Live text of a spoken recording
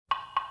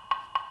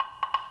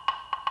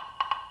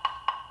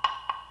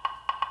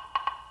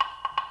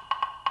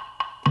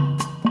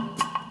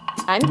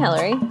I'm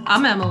Hillary,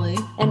 I'm Emily.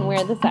 and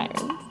we're the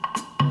Sirens.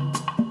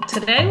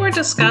 Today we're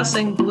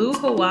discussing Blue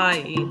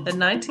Hawaii, the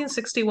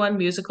 1961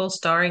 musical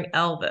starring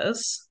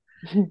Elvis.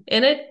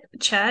 In it,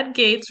 Chad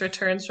Gates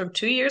returns from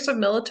 2 years of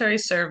military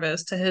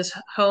service to his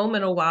home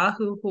in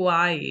Oahu,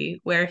 Hawaii,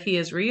 where he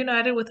is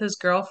reunited with his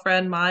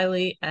girlfriend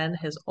Miley and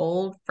his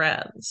old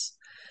friends.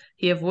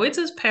 He avoids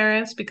his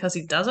parents because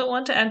he doesn't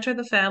want to enter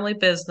the family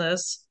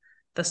business,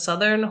 the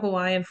Southern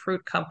Hawaiian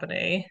Fruit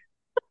Company.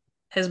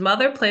 His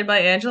mother, played by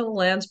Angela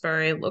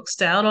Lansbury, looks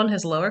down on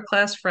his lower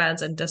class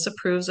friends and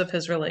disapproves of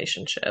his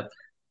relationship.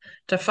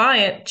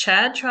 Defiant,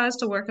 Chad tries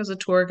to work as a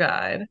tour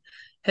guide.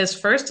 His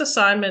first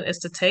assignment is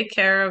to take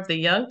care of the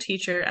young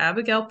teacher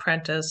Abigail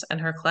Prentice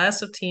and her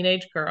class of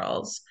teenage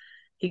girls.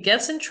 He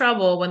gets in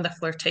trouble when the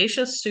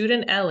flirtatious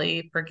student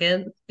Ellie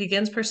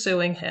begins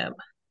pursuing him.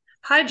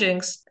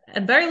 Hijinks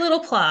and very little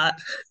plot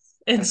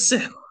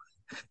ensue.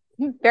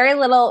 Very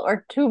little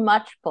or too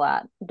much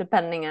plot,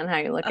 depending on how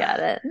you look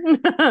at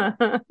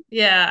it.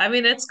 Yeah, I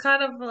mean it's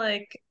kind of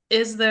like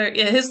is there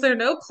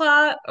no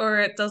plot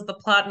or does the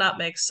plot not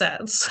make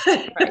sense?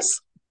 Right.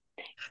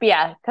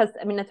 Yeah, because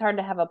I mean, it's hard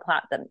to have a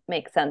plot that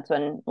makes sense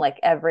when, like,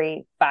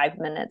 every 5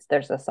 minutes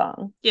there's a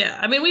song. Yeah,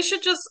 I mean,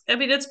 I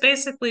mean, it's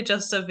basically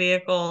just a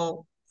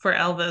vehicle for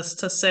Elvis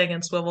to sing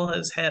and swivel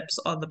his hips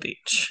on the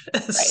beach.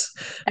 Right. It's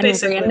And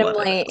basically what it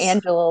randomly, is.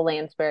 Angela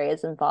Lansbury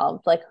is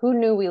involved. Like, who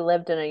knew we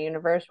lived in a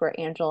universe where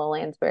Angela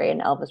Lansbury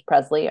and Elvis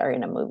Presley are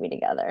in a movie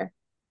together?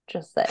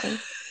 Just saying.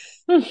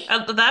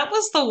 And that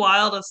was the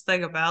wildest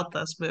thing about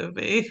this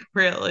movie,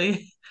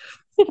 really.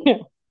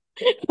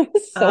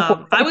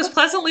 So I was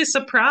pleasantly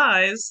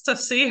surprised to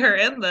see her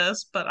in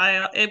this, but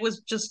it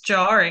was just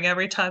jarring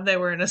every time they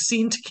were in a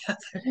scene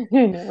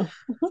together.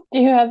 do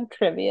you have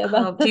trivia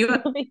about Do this you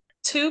have movie?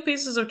 two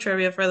pieces of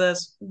trivia for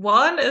this?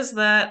 One is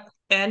that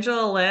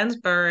Angela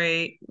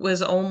Lansbury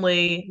was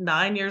only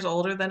 9 years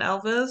older than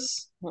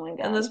Elvis Oh my in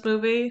God. this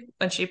movie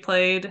when she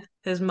played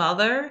his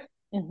mother.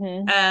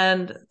 Hmm.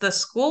 And the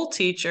school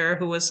teacher,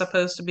 who was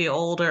supposed to be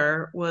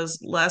older, was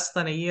less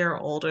than a year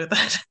older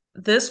than.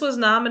 This was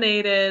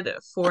nominated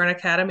for an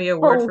Academy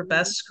Award for Oh,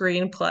 Best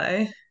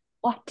Screenplay.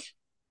 what?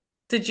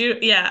 Did you?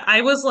 Yeah,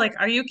 I was like,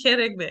 are you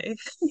kidding me?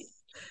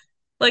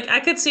 Like, I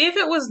could see if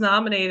it was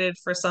nominated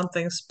for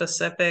something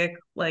specific,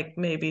 like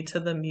maybe to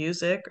the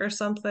music or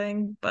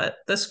something, but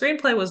the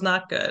screenplay was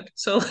not good.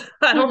 So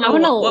I don't I know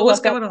want to what was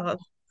look up. going on.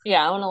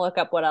 Yeah, I want to look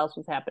up what else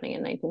was happening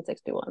in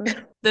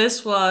 1961.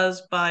 This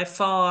was by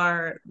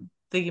far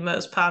the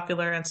most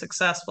popular and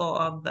successful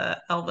of the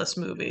Elvis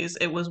movies.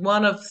 It was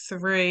one of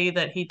three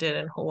that he did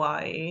in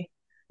Hawaii,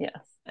 Yes.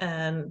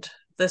 and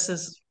this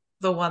is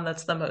the one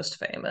that's the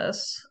most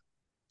famous.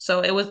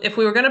 So it was, if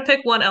we were going to pick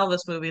one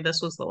Elvis movie,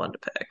 this was the one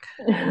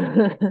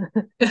to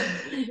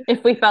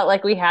If we felt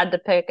like we had to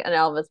pick an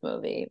Elvis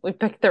movie, we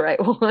picked the right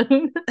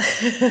one.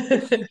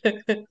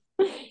 pick.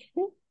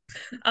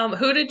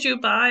 Who did you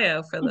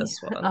bio for this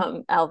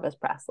one? Elvis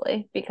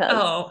Presley, because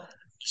Oh,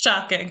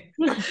 shocking.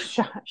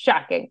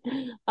 shocking.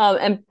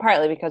 And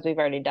partly because we've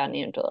already done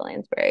Angela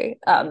Lansbury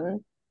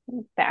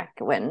back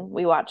when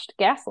we watched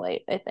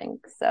Gaslight, I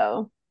think.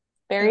 So Oh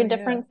very yeah.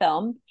 different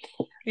film.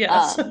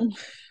 Yes. Um,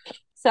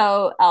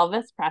 so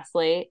Elvis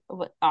Presley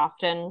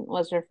often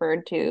was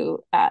referred to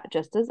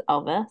just as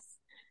Elvis.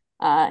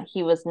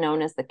 He was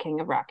known as the king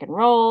of rock and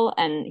roll,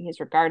 and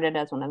he's regarded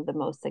as one of the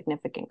most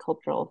significant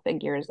cultural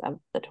figures of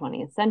the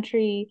 20th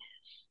century.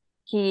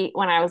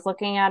 When I was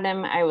looking at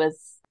him,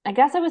 I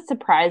guess I was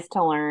surprised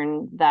to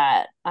learn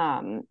that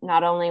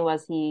not only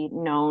was he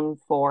known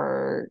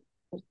for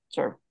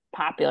sort of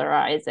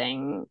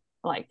popularizing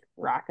like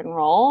rock and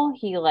roll,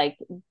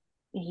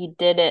 he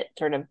did it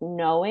sort of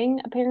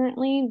knowing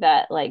apparently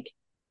that like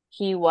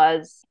he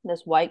was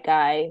this white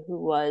guy who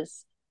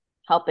was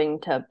helping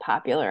to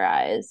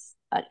popularize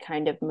a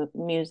kind of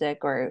music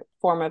or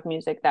form of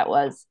music that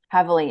was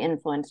heavily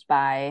influenced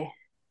by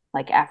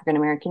like African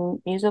American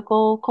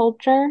musical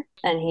culture,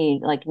 and he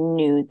like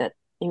knew that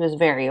he was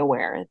very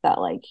aware that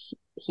like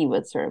he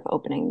was sort of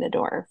opening the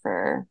door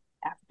for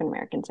African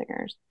American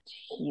singers.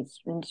 He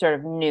sort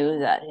of knew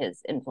that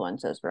his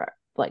influences were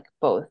like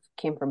both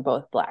came from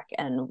both black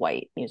and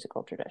white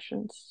musical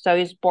traditions. So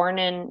he's born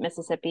in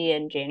Mississippi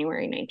in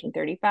January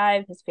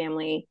 1935. His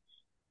family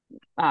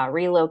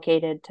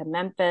relocated to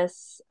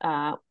Memphis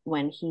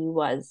when he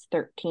was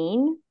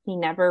 13. He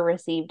never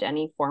received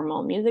any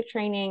formal music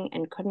training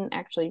and couldn't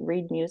actually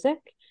read music.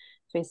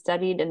 So he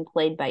studied and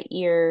played by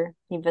ear.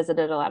 He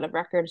visited a lot of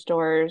record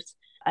stores,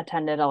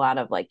 attended a lot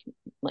of like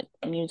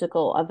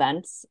musical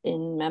events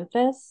in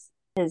Memphis.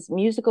 His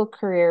musical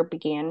career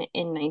began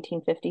in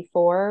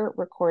 1954,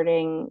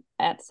 recording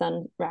at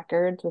Sun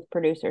Records with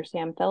producer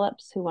Sam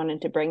Phillips, who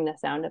wanted to bring the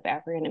sound of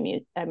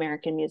African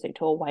American music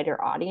to a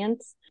wider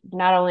audience.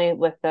 Not only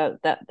with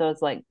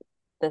those like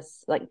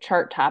this like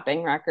chart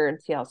topping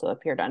records, he also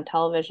appeared on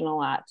television a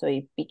lot. So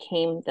he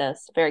became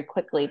this very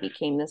quickly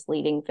became this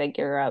leading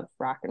figure of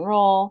rock and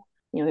roll.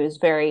 he was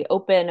very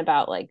open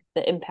about like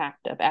the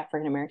impact of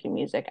African American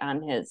music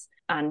on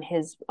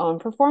his own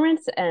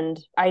performance. And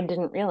I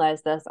didn't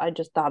realize this. I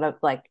just thought of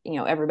like,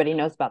 everybody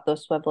knows about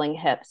those swiveling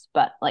hips,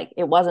 but like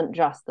it wasn't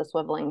just the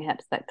swiveling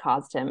hips that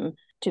caused him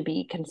to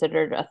be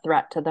considered a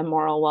threat to the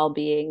moral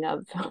well-being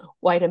of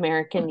white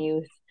American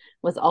youth,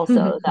 was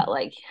also that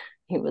like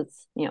he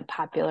was,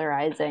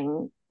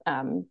 popularizing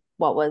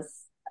what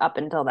was up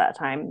until that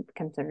time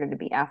considered to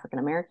be African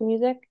American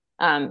music.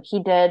 He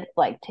did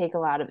like take a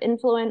lot of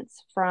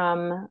influence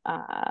from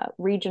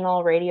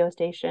regional radio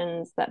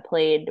stations that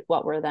played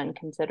what were then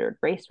considered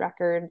race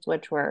records,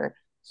 which were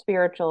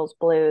spirituals,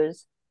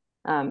 blues,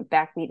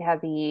 backbeat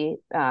heavy,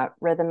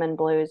 rhythm and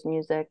blues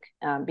music.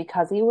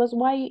 Because he was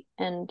white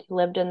and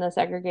lived in the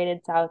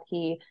segregated South,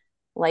 he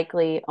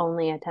likely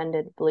only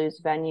attended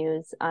blues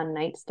venues on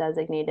nights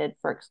designated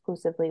for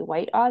exclusively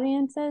white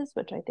audiences,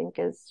 which I think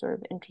is sort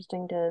of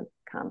interesting to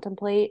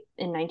contemplate.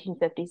 In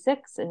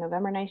 1956, in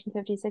November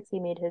 1956, he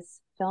made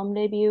his film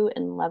debut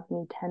in Love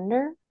Me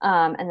Tender.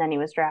 And then he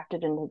was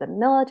drafted into the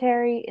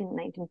military in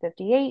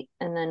 1958.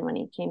 And then when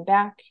he came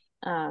back,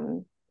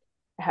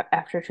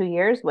 after 2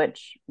 years,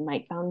 which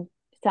might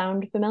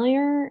sound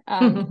familiar,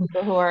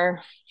 people who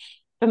are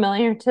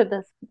familiar to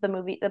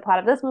the plot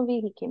of this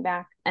movie, he came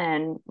back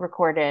and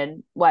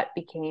recorded what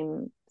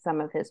became some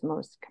of his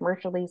most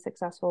commercially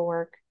successful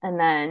work. And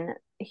then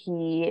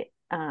he,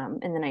 in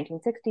the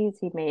 1960s,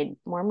 he made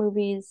more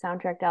movies,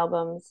 soundtracked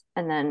albums,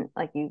 and then,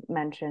 like you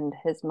mentioned,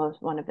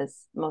 one of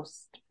his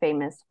most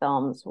famous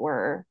films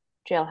were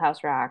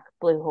Jailhouse Rock,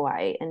 Blue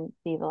Hawaii, and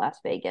Viva Las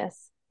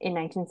Vegas. In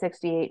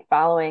 1968,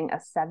 following a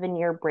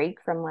 7-year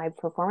break from live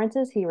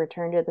performances, he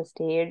returned to the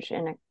stage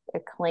in an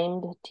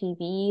acclaimed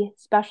TV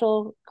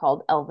special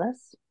called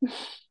Elvis,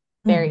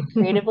 very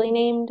creatively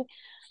named.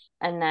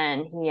 And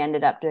then he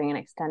ended up doing an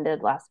extended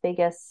Las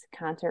Vegas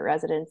concert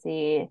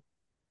residency.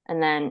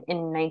 And then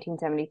in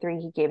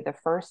 1973, he gave the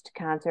first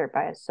concert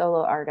by a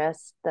solo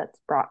artist that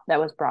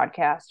was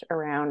broadcast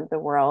around the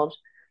world.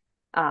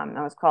 That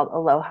was called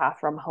Aloha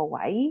from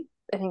Hawaii.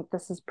 I think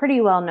this is pretty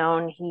well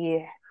known.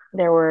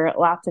 There were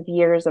lots of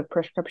years of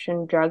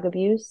prescription drug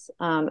abuse,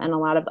 and a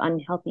lot of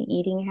unhealthy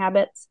eating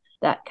habits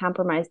that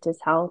compromised his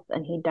health,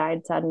 and he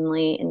died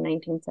suddenly in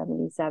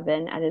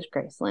 1977 at his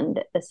Graceland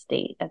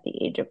estate at the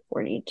age of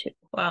 42.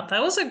 Wow,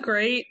 that was a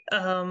great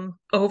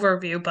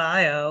overview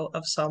bio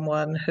of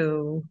someone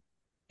who,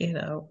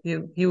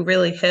 you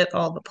really hit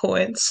all the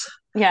points.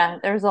 Yeah,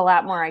 there's a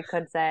lot more I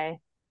could say,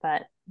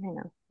 but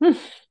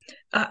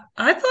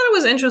I thought it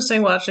was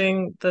interesting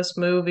watching this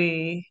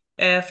movie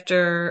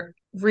after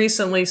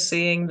recently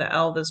seeing the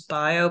Elvis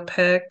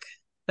biopic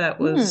that Mm.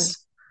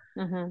 was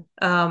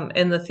Hmm.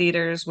 in the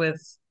theaters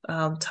with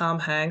Tom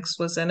Hanks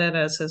was in it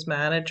as his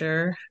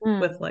manager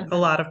Mm. with like a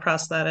Hmm. lot of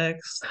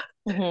prosthetics.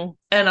 Hmm.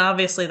 And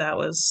obviously that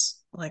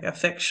was like a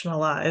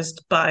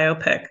fictionalized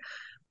biopic.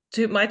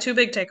 My two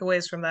big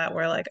takeaways from that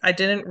were like I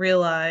didn't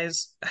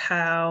realize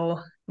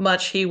how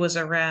much he was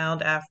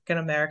around African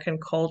American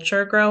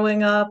culture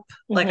growing up.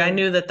 Like I Hmm.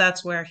 knew that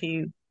that's where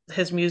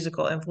his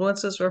musical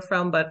influences were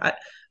from, but I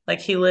like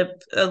he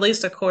lived, at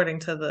least according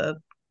to the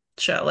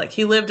show, like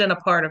he lived in a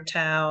part of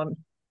town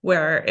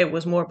where it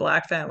was more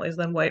black families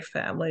than white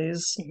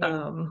families,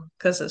 Hmm.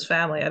 because his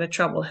family had a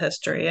troubled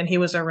history and he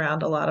was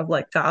around a lot of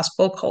like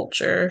gospel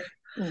culture.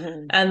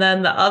 Hmm. And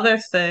then the other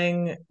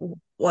thing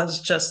was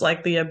just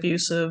like the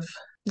abusive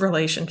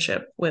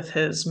relationship with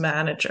his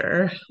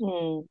manager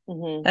Hmm.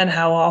 and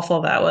how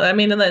awful that was. I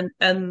mean,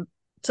 and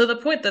to the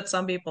point that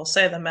some people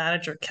say the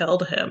manager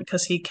killed him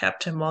because he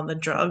kept him on the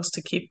drugs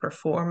to keep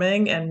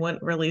performing and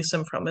wouldn't release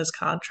him from his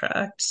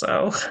contract.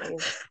 So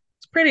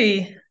it's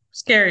pretty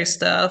scary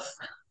stuff.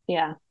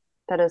 Yeah,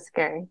 that is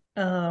scary.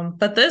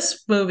 But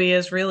this movie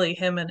is really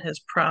him in his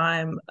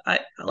prime.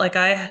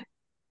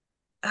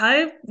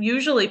 I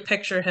usually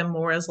picture him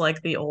more as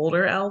like the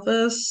older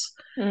Elvis,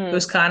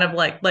 who's Mm. kind of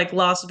like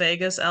Las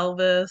Vegas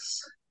Elvis,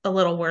 a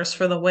little worse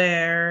for the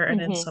wear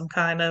and in Hmm. some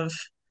kind of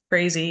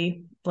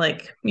crazy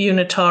like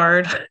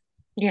unitard.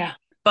 Yeah.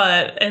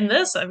 But in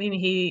this, I mean,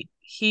 he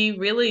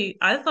really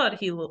I thought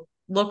he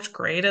looked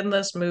great in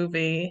this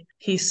movie.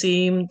 He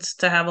seemed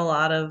to have a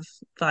lot of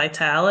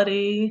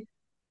vitality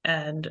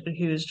and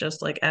he was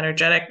just like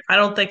energetic. I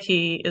don't think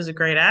he is a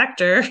great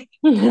actor.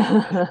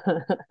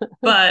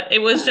 But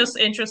it was just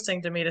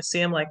interesting to me to see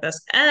him like this.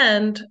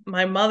 And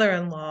my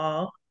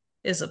mother-in-law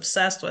is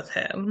obsessed with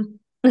him.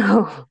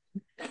 Oh.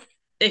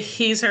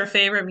 He's her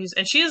favorite music,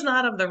 and she is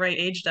not of the right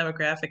age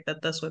demographic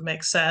that this would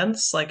make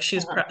sense. Like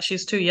Uh-huh.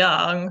 she's too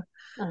young,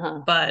 Uh-huh.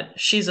 but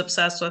she's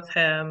obsessed with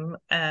him.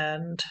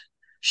 And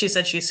she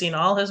said she's seen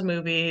all his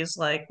movies.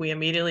 Like we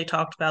immediately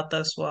talked about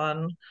this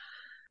one.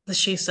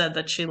 She said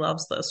that she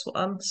loves this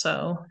one.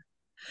 So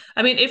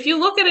I mean, if you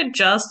look at it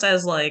just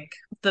as like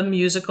the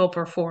musical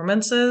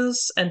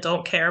performances and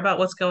don't care about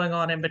what's going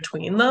on in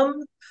between them,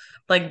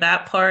 like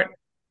that part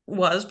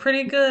was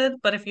pretty good.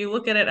 But if you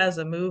look at it as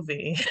a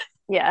movie,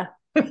 Yeah.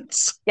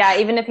 it's Yeah,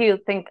 even if you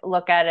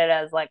look at it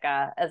as like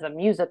a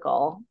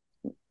musical,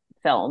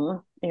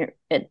 film.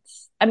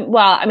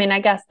 Well, I mean, I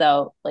guess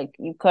though, like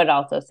you could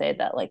also say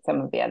that like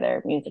some of the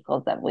other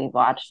musicals that we've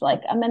watched,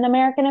 like An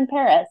American in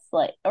Paris,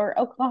 like or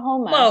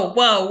Oklahoma. Whoa,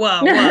 whoa,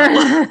 whoa,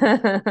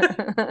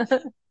 whoa.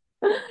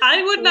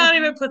 I would not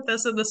even put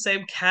this in the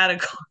same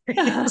category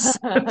as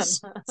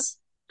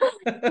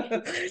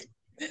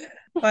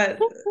but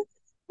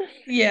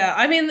yeah,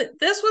 I mean,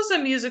 this was a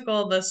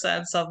musical in the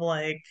sense of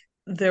like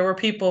there were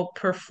people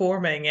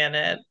performing in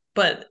it,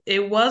 but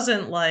it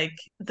wasn't like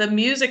the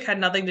music had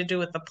nothing to do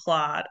with the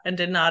plot and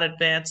did not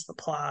advance the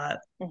plot.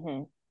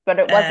 hmm But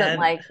it wasn't And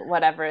like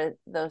whatever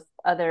those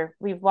other.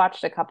 We've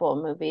watched a couple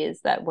of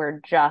movies that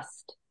were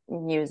just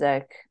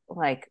music,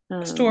 like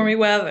stormy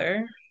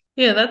weather.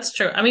 Yeah, that's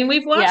true. I mean,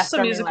 we've watched yeah,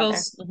 some Stormy Weather.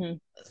 musicals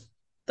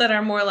that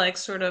are more like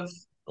sort of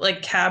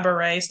like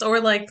cabaret, or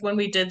like when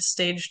we did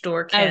Stage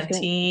Door I was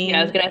Canteen.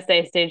 gonna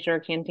say Stage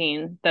Door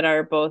Canteen that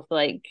are both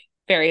like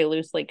very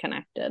loosely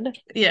connected.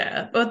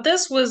 Yeah, but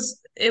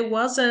it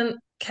wasn't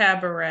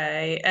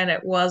cabaret and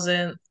it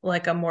wasn't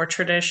like a more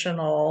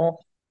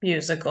traditional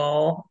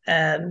musical.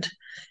 And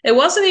it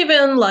wasn't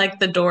even like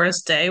the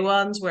Doris Day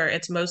ones where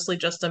it's mostly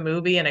just a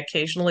movie and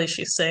occasionally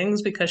she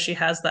sings because she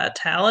has that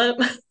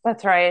talent.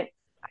 That's right.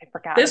 I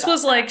forgot This about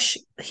was that. like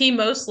he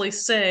mostly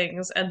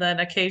sings and then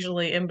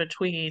occasionally in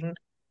between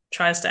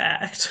tries to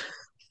act.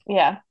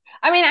 Yeah.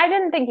 I mean, I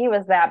didn't think he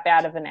was that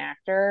bad of an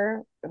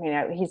actor. I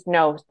mean, he's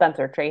no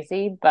Spencer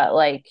Tracy, but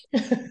like,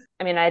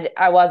 I mean,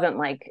 I wasn't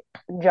like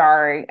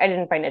jarring. I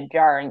didn't find it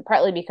jarring,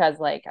 partly because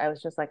like I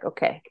was just like,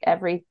 okay,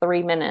 every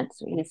 3 minutes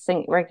he's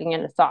breaking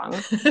into song.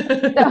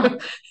 So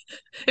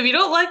If you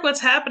don't like what's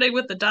happening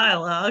with the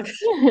dialogue.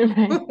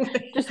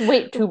 just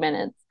wait 2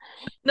 minutes.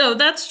 No,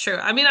 that's true.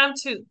 I mean,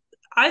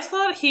 I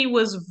thought he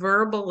was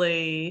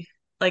verbally,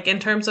 like in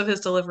terms of his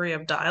delivery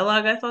of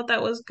dialogue, I thought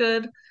that was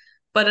good.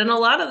 But in a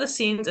lot of the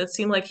scenes, it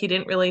seemed like he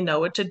didn't really know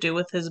what to do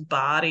with his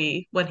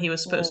body when he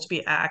was supposed Mm, to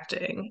be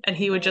acting. And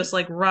he would mm. just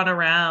like run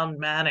around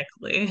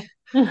manically.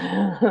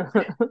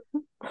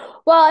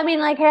 Well, I mean,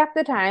 like half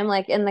the time,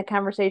 like in the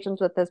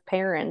conversations with his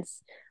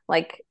parents,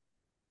 like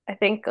I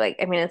think, like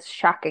I mean, it's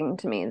shocking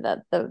to me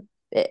that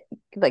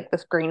like the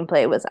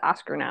screenplay was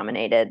Oscar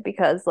nominated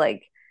because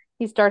like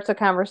he starts a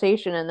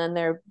conversation and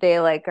then they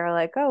like are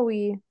like, oh,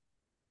 we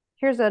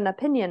here's an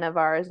opinion of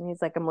ours, and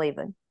he's like, I'm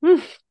leaving.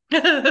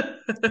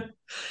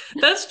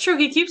 That's true.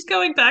 He keeps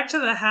going back to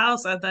the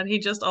house and then he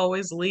just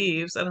always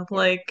leaves. And I'm Yeah,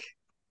 like,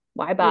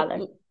 why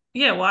bother?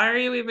 yeah, why are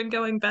you even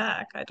going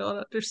back? I don't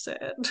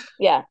understand.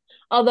 Yeah.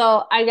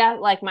 Although I got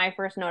like my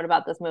first note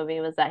about this movie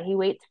was that he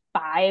waits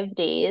 5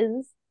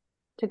 days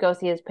to go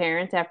see his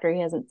parents after he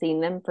hasn't seen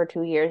them for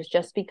 2 years,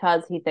 just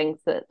because he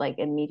thinks that like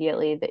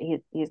immediately that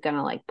he's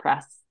gonna like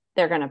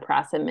they're gonna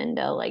press him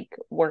into like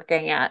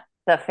working at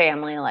the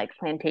family like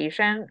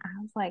plantation.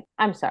 I was like,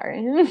 I'm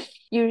sorry.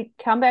 You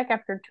come back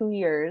after 2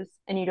 years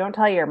and you don't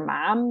tell your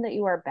mom that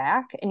you are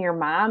back, and your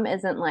mom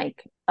isn't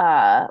like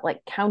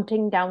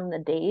counting down the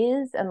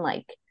days and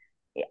like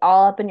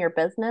all up in your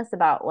business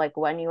about like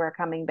when you are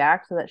coming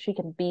back so that she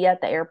can be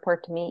at the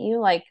airport to meet you.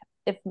 Like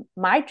if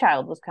my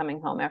child was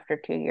coming home after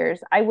 2 years,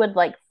 I would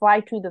like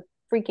fly to the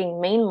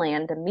freaking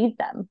mainland to meet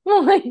them.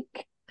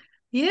 Like,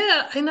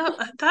 Yeah, I know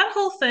that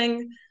whole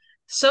thing.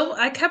 So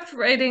I kept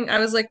writing, I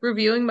was like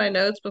reviewing my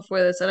notes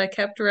before this, and I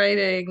kept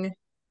writing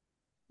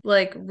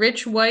like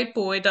rich white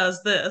boy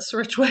does this,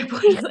 rich white boy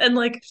does, and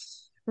like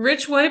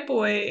rich white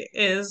boy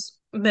is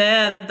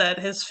mad that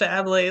his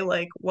family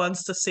like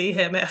wants to see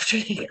him after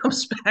he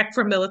comes back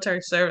from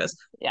military service.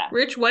 yeah,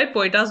 Rich white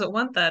boy doesn't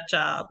want that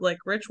job. Like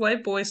rich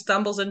white boy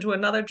stumbles into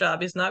another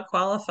job he's not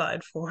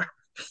qualified for.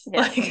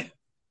 yeah, Like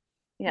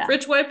yeah.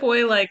 rich white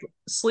boy like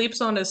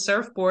sleeps on his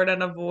surfboard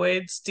and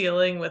avoids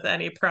dealing with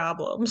any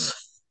problems.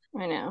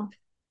 I know.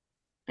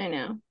 I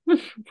know.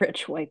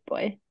 Rich white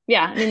boy.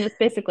 Yeah, I mean that's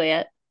basically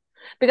it.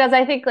 Because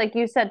I think like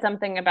you said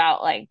something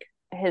about like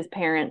his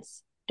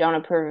parents don't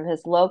approve of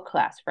his low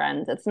class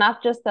friends. It's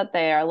not just that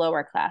they are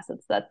lower class,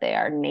 it's that they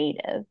are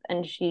native.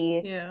 And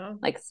she Yeah.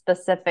 like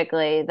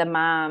specifically, the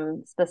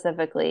mom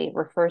specifically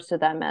refers to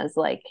them as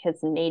like his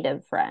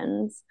native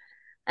friends.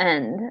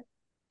 And,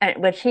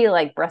 which he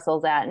like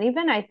bristles at. And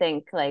even I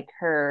think like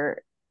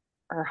her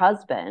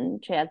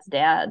husband, Chad's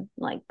dad,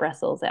 like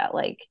bristles at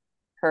like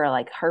her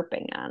like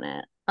harping on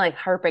it. Like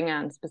harping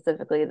on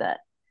specifically that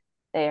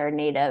they are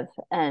native.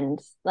 And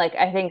like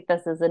I think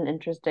this is an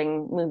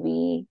interesting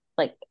movie.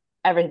 Like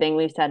everything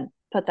we've said,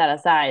 put that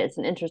aside, it's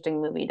an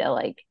interesting movie to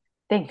like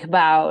think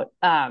about,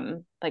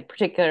 like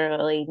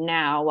particularly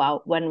now,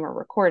 while when we're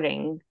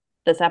recording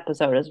this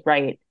episode is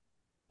right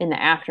in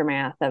the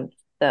aftermath of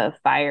the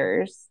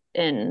fires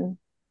in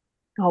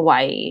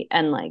Hawaii.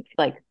 And like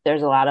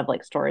there's a lot of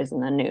like stories in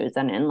the news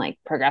and in like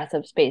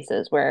progressive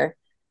spaces where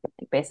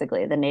like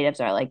basically the natives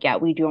are like, yeah,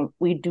 we do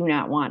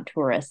not want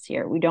tourists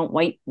here. We don't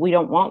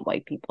want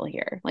white people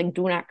here. Like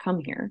do not come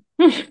here.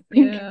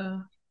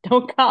 Yeah.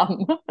 Don't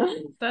come.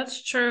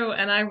 That's true.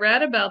 And I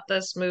read about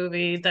this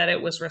movie that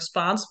it was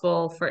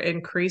responsible for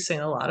increasing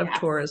a lot of Yes.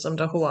 tourism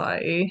to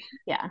Hawaii.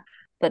 Yeah.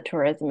 The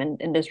tourism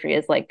industry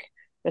is like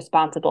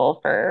responsible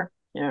for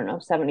I don't know,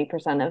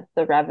 70% of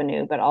the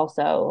revenue, but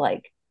also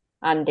like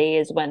on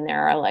days when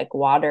there are like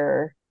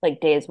water, like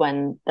days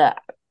when the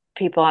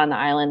people on the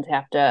islands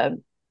have to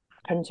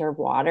conserve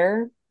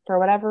water for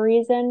whatever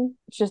reason.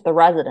 It's just the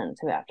residents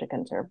who have to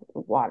conserve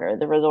water.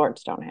 The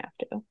resorts don't have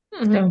to.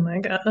 Oh my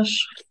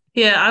gosh.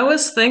 Yeah, I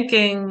was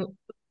thinking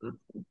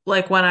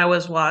like when I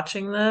was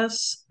watching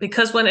this,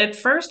 because when it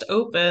first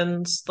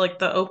opens, like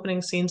the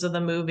opening scenes of the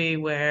movie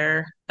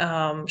where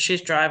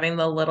she's driving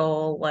the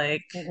little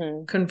like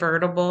Mm-hmm.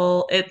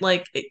 convertible, it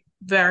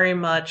very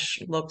much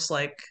looks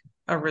like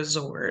a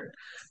resort.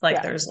 Like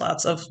Yeah. there's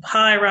lots of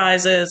high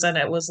rises and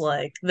it was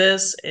like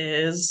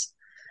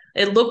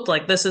it looked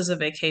like this is a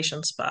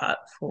vacation spot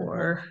Mm-hmm.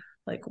 for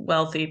like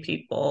wealthy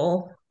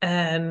people.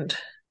 And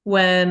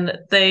when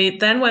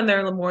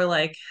they're more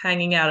like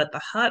hanging out at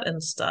the hut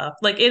and stuff,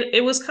 like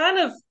it was kind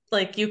of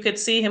like you could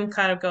see him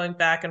kind of going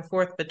back and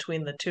forth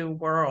between the two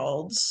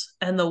worlds,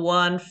 and the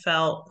one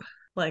felt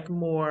like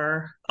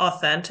more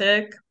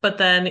authentic, but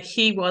then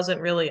he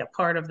wasn't really a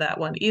part of that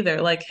one either.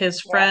 Like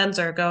his Yeah. friends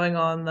are going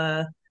on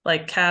the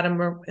like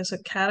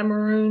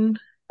catamaran?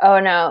 Oh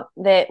no,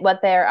 what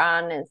they're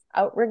on is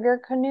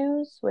outrigger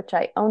canoes, which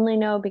I only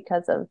know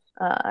because of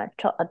a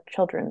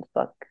children's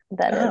book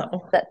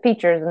Oh. that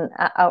features an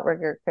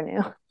outrigger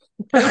canoe.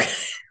 Okay.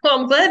 Well,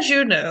 I'm glad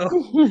you know.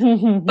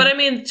 But I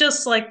mean,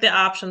 just like the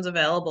options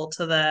available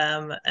to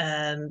them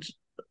and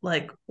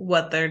like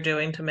what they're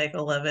doing to make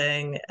a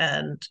living,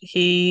 and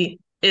he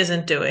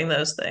isn't doing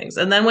those things.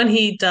 And then when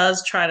he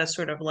does try to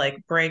sort of like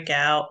break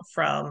out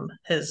from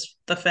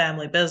the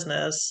family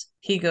business,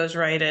 he goes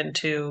right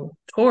into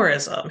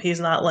tourism. He's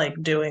not like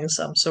doing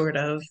some sort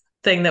of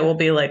thing that will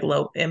be like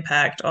low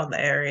impact on the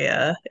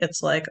area.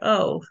 It's like,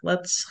 oh,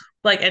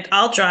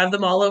 I'll drive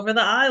them all over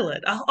the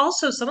island.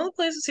 Also, some of the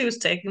places he was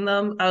taking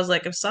them, I was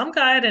like, if some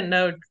guy I didn't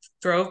know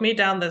drove me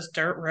down this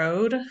dirt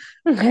road,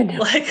 I know.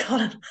 like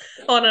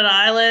on an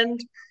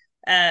island,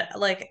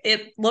 like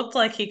it looked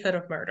like he could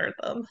have murdered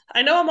them.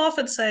 I know I'm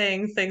often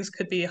saying things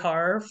could be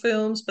horror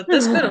films, but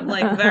this could have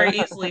like very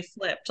easily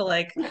flipped to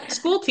like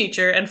school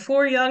teacher and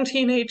four young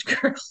teenage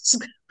girls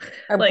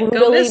Are like go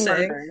brutally missing.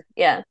 murdered.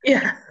 Yeah.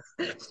 Yeah.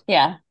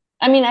 Yeah.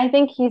 I mean, I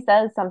think he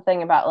says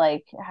something about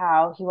like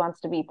how he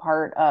wants to be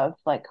part of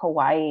like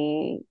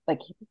Hawaii, like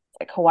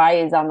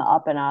Hawaii is on the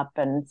up and up,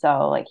 and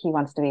so like he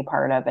wants to be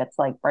part of its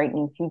like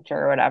brightening future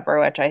or whatever,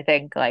 which I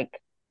think like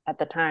at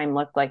the time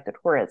looked like the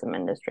tourism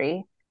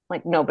industry.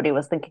 Like nobody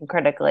was thinking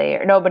critically,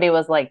 or nobody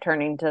was like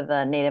turning to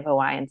the native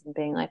Hawaiians and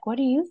being like, "What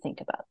do you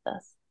think about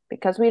this?"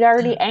 Because we'd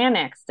already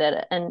annexed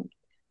it and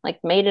like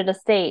made it a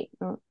state.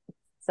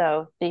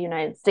 So the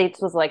United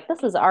States was like,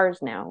 this is ours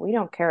now. We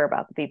don't care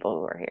about the people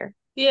who are here.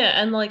 Yeah,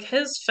 and like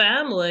his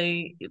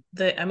family,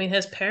 I mean,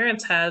 his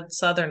parents had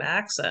Southern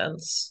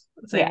accents.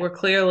 They Yeah, were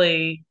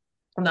clearly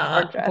from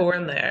not Georgia.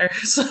 born there.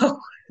 So,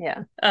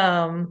 Yeah.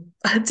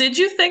 did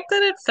you think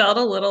that it felt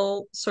a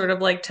little sort of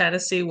like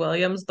Tennessee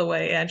Williams, the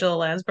way Angela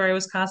Lansbury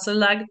was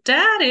constantly like,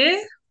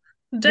 Daddy,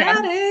 Yeah.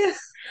 Daddy?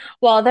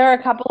 Well, there are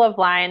a couple of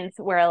lines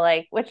where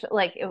like which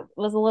like it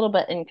was a little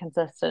bit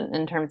inconsistent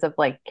in terms of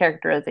like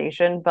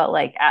characterization, but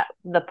like at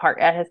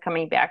his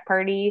coming back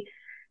party,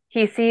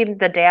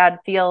 the dad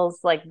feels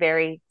like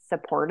very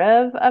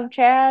supportive of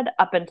Chad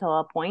up until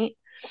a point.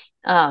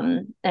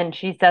 And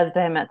she says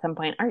to him at some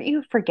point, "Aren't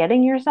you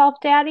forgetting yourself,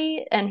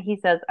 Daddy?" And he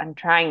says, "I'm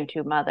trying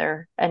to,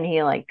 Mother." And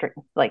he like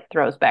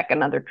throws back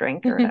another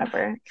drink or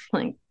whatever.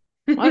 Like,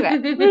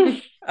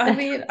 okay. I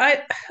mean,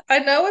 I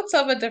know it's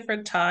of a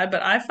different time,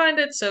 but I find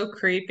it so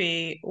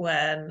creepy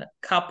when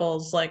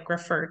couples like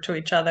refer to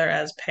each other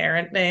as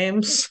parent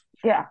names.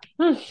 Yeah.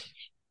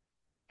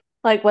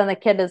 Like when the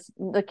kid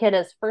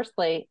is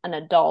firstly an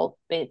adult,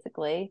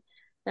 basically,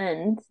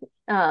 and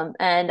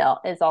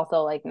is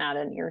also like not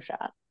in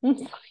earshot.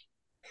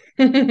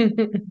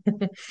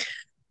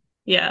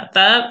 Yeah,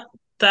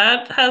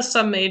 that has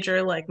some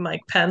major like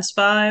Mike Pence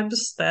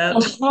vibes that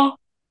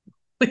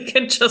we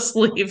can just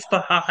leave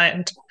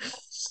behind.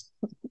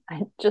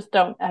 I just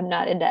don't. I'm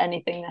not into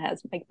anything that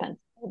has Mike Pence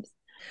vibes.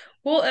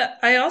 Well,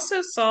 I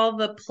also saw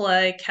the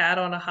play Cat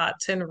on a Hot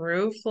Tin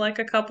Roof like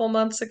a couple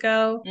months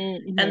ago,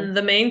 Mm-hmm. and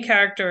the main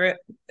character,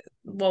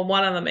 well,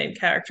 one of the main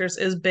characters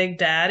is Big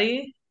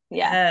Daddy,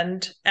 Yeah.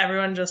 and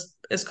everyone just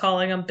is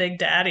calling him Big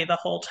Daddy the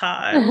whole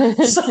time.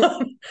 So,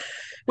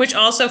 which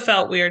also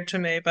felt weird to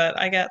me, but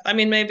I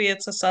mean, maybe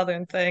it's a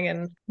Southern thing,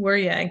 and we're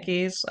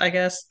Yankees, I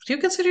guess. Do you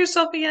consider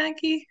yourself a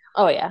Yankee?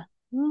 Oh yeah.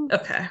 Mm.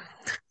 Okay.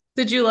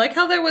 Did you like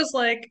how there was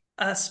like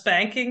a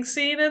spanking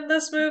scene in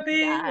this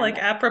movie, God. like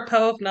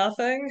apropos of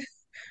nothing?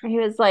 He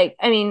was like,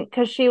 I mean,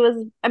 because she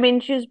was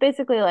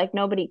basically like,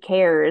 nobody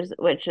cares,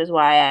 which is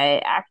why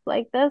I act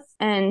like this.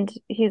 And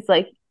he's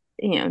like,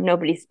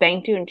 nobody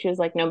spanked you. And she was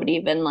like, nobody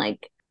even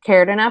like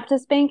cared enough to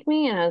spank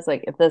me. And I was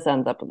like, if this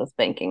ends up with a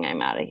spanking,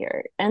 I'm out of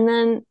here. And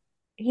then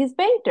he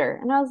spanked her.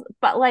 And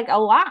but like a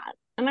lot.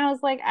 And I was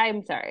like,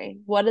 I'm sorry,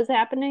 what is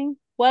happening?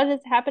 What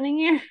is happening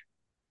here?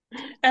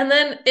 And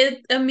then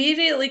it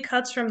immediately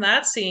cuts from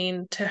that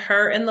scene to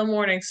her in the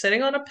morning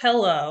sitting on a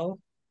pillow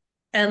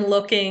and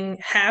looking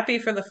happy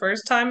for the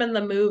first time in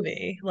the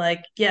movie.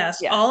 Like, yes,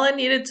 Yeah. all I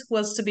needed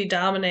was to be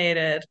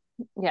dominated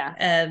Yeah.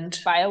 and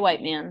By a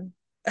white man.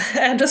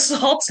 and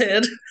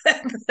assaulted.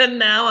 And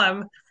now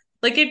I'm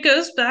like, it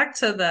goes back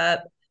to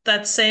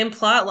that same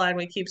plot line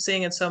we keep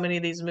seeing in so many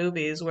of these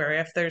movies, where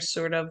if there's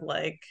sort of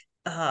like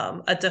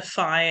a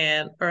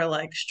defiant or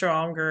like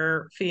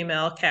stronger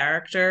female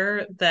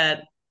character,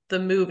 that the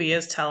movie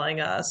is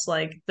telling us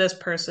like this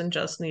person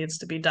just needs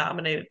to be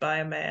dominated by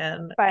a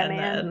man, By a and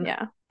man.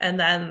 Yeah.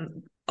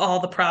 then all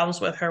the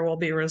problems with her will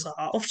be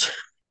resolved.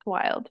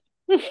 Wild.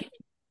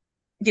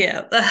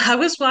 Yeah, I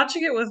was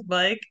watching it with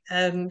Mike,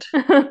 and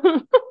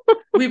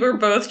we were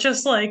both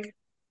just like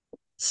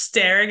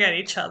staring at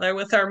each other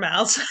with our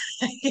mouths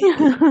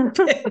open.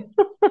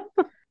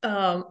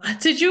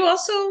 Did you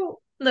also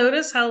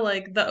notice how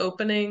like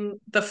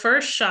the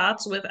first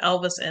shots with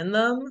Elvis in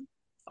them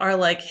are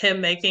like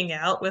him making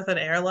out with an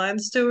airline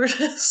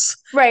stewardess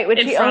Right, which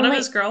in he front of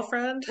his only,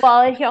 girlfriend?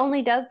 well, he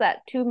only does that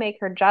to make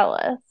her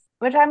jealous.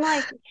 Which I'm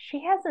like,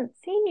 she hasn't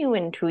seen you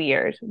in 2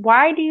 years.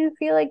 Why do you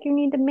feel like you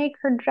need to make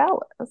her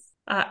jealous?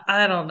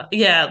 I don't know.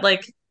 Yeah,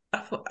 like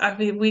I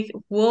mean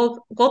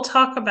we'll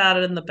talk about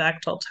it in the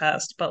Bechtel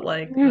test, but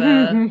like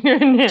the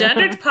Yeah.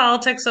 gendered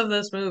politics of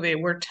this movie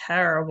were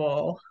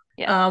terrible.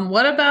 Yes.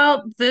 What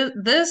about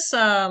this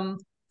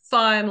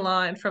fine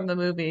line from the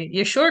movie?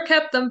 You sure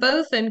kept them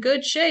both in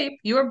good shape,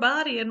 your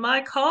body in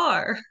my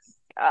car.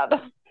 God.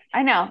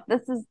 I know.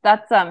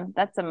 That's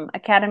some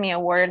Academy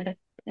Award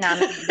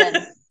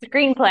nominated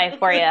screenplay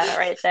for you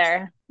right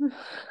there.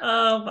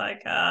 Oh my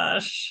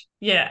gosh.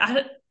 Yeah,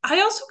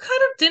 I also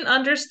kind of didn't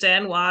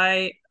understand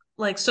why,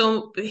 like,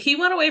 so he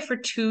went away for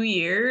 2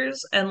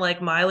 years and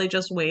like Miley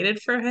just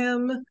waited for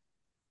him.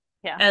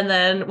 Yeah. And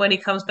then when he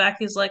comes back,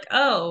 he's like,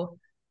 oh,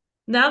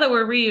 now that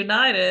we're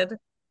reunited,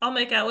 I'll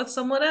make out with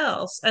someone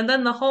else. And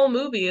then the whole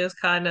movie is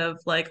kind of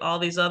like all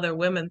these other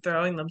women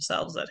throwing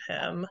themselves at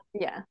him.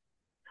 Yeah.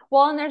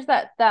 Well, and there's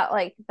that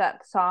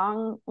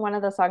song, one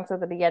of the songs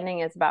at the beginning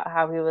is about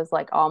how he was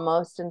like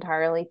almost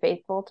entirely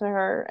faithful to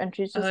her and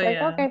she's Oh just like,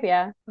 yeah. "Okay,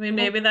 yeah. I mean,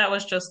 Well, maybe that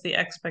was just the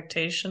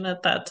expectation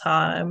at that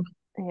time.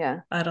 yeah."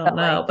 I don't But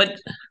know. like, But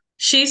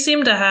she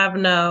seemed to have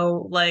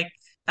no like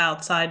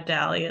outside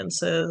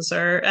dalliances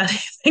or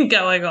anything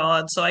going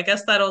on. So I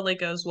guess that only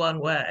goes one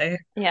way.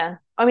 yeah.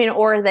 I mean,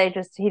 or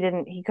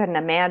he couldn't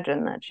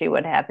imagine that she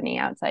would have any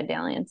outside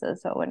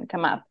dalliances, so it wouldn't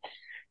come up.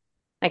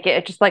 Like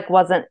it just like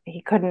wasn't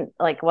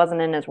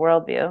in his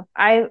worldview.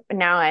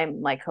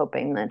 I'm like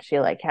hoping that she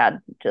like had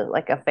just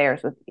like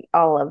affairs with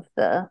all of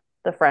the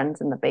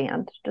friends in the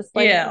band, just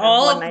like Yeah,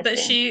 all one of night that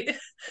stand.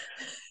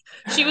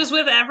 she was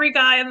with every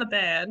guy in the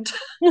band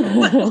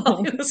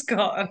while he was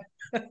gone.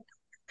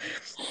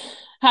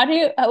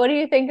 What do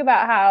you think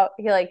about how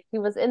he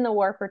was in the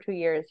war for 2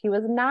 years? He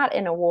was not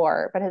in a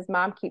war, but his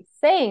mom keeps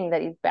saying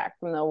that he's back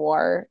from the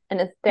war, and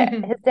his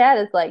dad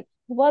is like,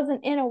 he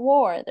wasn't in a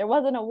war. There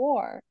wasn't a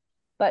war,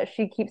 but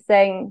she keeps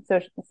saying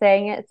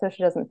it so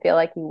she doesn't feel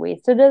like he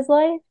wasted his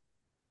life.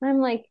 And I'm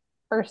like,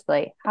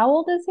 firstly, how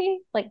old is he?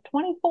 Like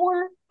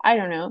 24? I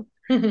don't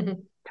know.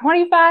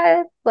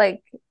 25?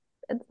 Like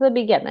it's the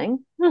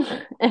beginning.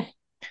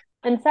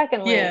 And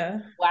secondly,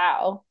 Yeah.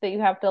 wow, that you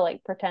have to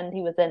like pretend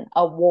he was in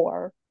a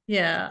war.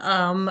 Yeah.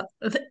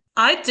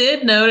 I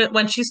did note it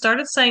when she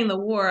started saying the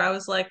war, I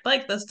was like,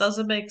 this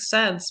doesn't make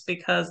sense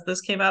because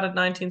this came out in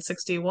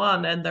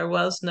 1961 and there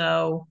was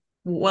no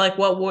like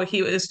what war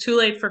he it's too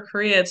late for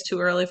Korea, it's too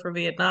early for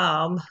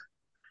Vietnam.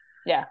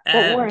 Yeah.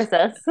 What war And is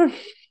this?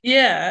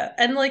 yeah,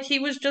 and like he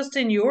was just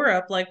in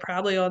Europe, like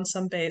probably on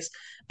some base.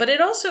 But it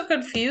also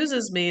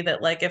confuses me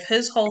that like if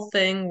his whole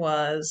thing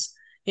was,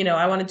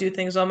 I want to do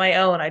things on my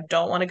own, I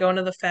don't want to go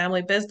into the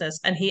family business,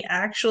 and he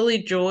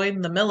actually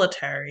joined the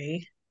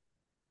military,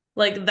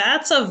 like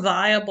that's a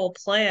viable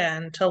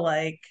plan to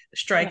like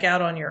strike Yeah.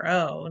 out on your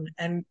own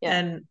and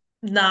Yeah.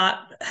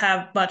 not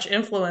have much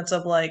influence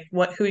of like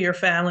what who your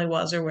family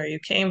was or where you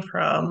came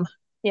from.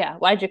 Yeah.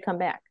 Why'd you come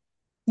back?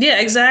 Yeah,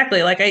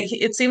 exactly. Like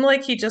it seemed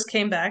like he just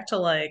came back to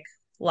like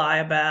lie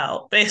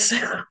about,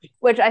 basically.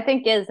 Which I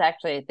think is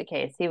actually the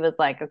case. He was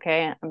like,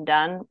 okay, I'm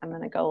done. I'm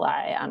gonna go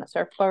lie on a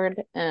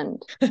surfboard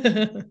and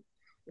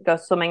go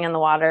swimming in the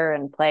water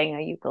and playing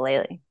a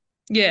ukulele.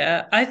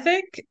 Yeah, I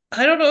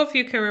don't know if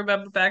you can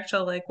remember back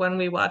to like when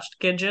we watched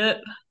Gidget,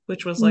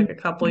 which was like a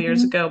couple years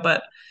Mm-hmm. ago,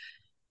 but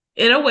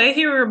in a way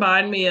he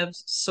reminded me of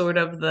sort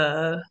of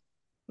the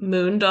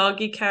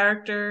Moondoggy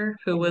character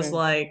who was Mm-hmm.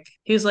 like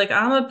he's like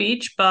I'm a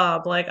beach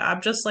bum, like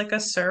I'm just like a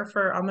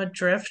surfer, I'm a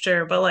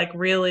drifter, but like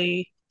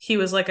really he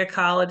was like a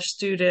college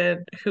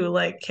student who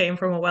like came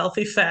from a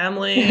wealthy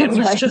family and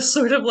was Right. just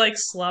sort of like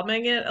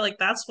slumming it. Like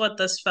that's what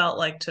this felt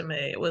like to me.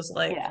 It was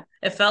like Yeah.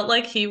 it felt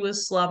like he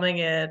was slumming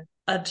it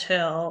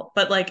until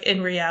but like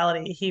in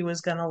reality he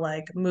was gonna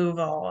like move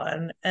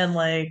on and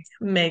like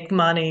make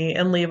money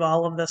and leave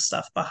all of this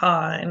stuff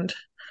behind.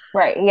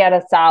 Right. He had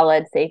a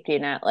solid safety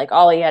net. Like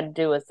all he had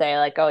to do was say,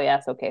 like, oh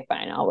yes, okay,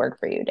 fine, I'll work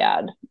for you,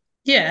 Dad.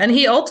 Yeah, and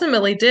he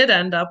ultimately did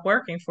end up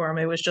working for him.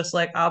 It was just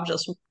like, I'm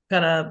just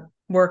gonna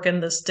work in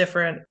this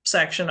different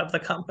section of the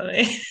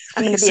company,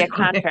 I'm going to be a basically.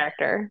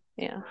 contractor.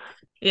 Yeah.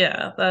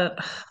 Yeah,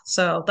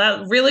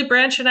 that really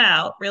branching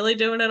out, really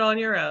doing it on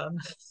your own.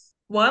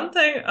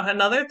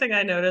 Another thing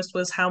I noticed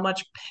was how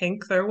much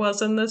pink there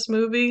was in this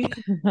movie.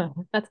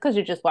 That's because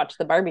you just watched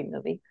the Barbie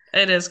movie.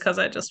 It is because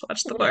I just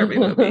watched the Barbie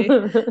movie.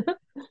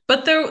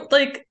 But there,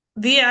 like,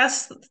 the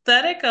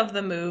aesthetic of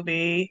the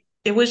movie,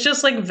 it was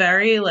just like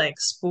very like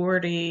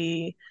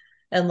sporty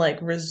and like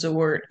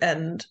resort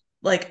and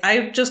like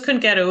I just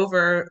couldn't get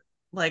over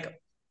like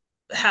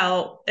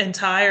how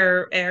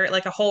entire air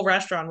like a whole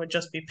restaurant would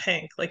just be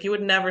pink. Like you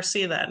would never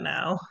see that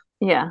now.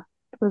 Yeah.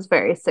 It was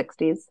very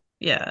 60s.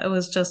 Yeah, it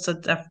was just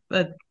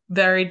a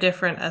very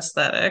different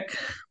aesthetic.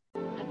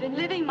 I've been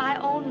living my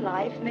own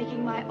life,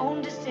 making my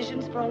own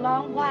decisions for a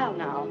long while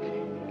now.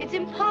 It's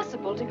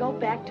impossible to go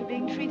back to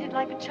being treated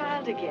like a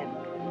child again.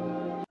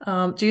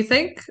 Do you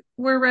think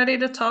we're ready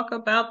to talk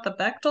about the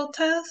Bechdel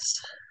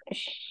test?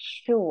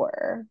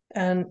 Sure.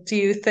 And do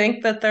you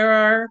think that there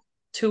are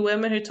two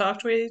women who talk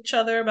to each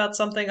other about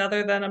something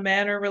other than a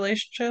man or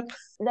relationship?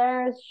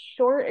 There's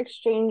short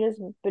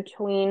exchanges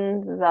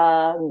between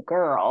the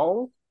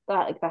girls,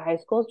 that like the high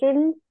school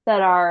students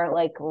that are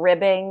like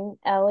ribbing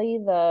Ellie,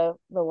 the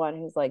one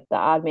who's like the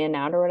odd man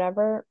out or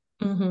whatever,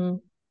 Hmm.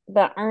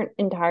 that aren't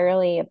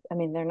entirely, I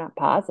mean, they're not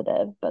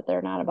positive, but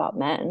they're not about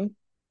men.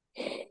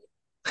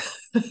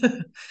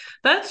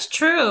 That's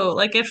true.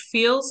 Like it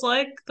feels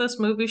like this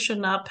movie should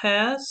not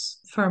pass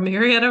for a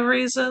myriad of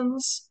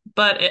reasons,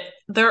 but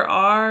there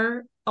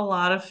are a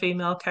lot of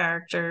female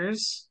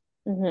characters.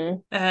 Hmm.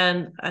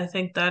 And I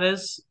think that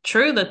is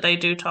true that they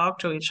do talk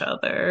to each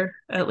other,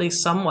 at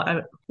least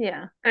somewhat.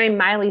 Yeah. I mean,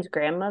 Miley's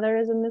grandmother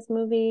is in this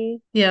movie.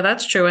 Yeah,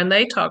 that's true. And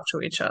they talk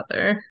to each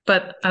other.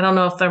 But I don't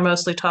know if they're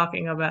mostly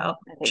talking about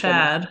I think they're most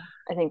Chad.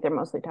 I think they're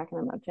mostly talking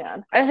about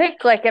Chad. I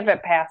think like if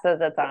it passes,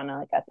 it's on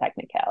like a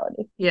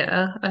technicality.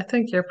 Yeah, I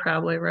think you're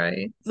probably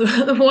right.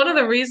 One of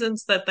the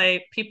reasons that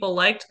people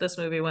liked this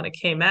movie when it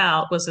came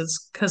out was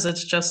it's because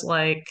it's just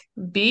like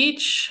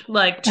beach,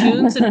 like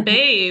tunes and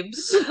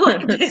babes,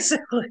 like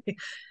basically. Bunch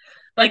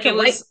Like it of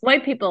white was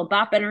white people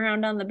bopping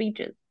around on the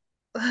beaches.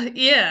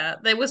 yeah,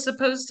 they was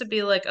supposed to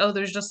be like, oh,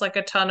 there's just like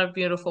a ton of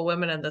beautiful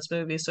women in this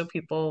movie, so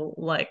people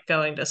like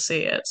going to see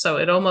it. So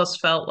it almost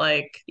felt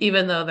like,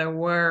 even though there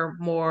were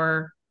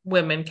more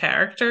women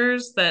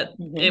characters, that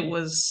it Hmm.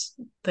 was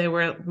they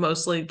were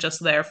mostly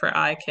just there for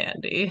eye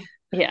candy,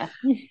 Yeah.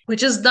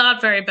 which is not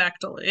very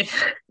Bechtel-y.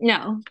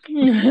 No.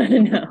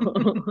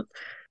 No.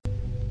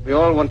 We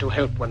all want to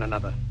help one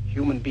another.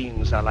 Human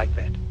beings are like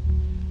that.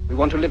 We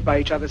want to live by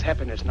each other's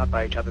happiness, not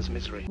by each other's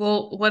misery.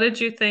 Well, what did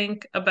you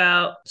think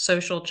about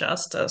social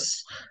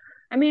justice?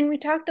 I mean, we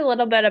talked a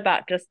little bit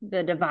about just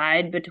the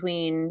divide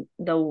between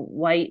the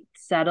white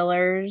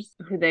settlers,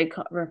 who they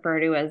refer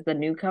to as the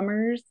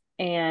newcomers,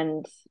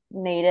 and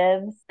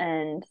natives.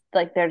 And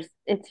like,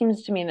 it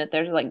seems to me that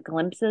there's like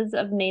glimpses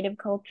of native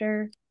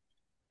culture,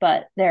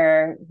 but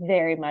they're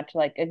very much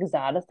like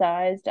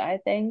exoticized, I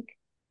think.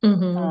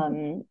 Hmm.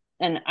 Um,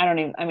 and I don't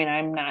even, I mean,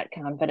 I'm not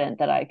confident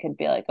that I could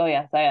be like, oh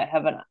yes,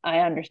 I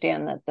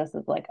understand that this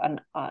is like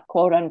an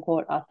quote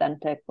unquote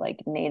authentic, like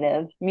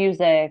native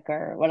music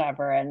or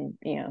whatever. And,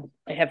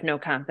 I have no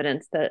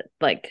confidence that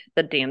like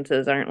the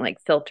dances aren't like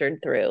filtered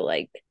through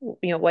like,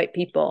 white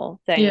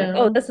people saying like,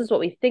 oh, Yeah. this is what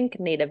we think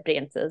native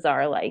dances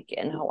are like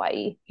in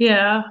Hawaii.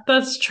 Yeah,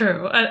 that's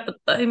true.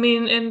 I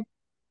mean, in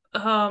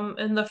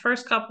the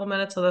first couple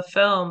minutes of the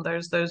film,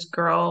 there's those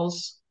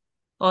girls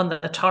on the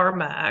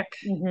tarmac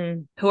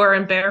Hmm. who are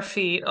in bare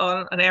feet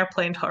on an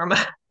airplane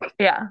tarmac.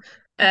 Yeah.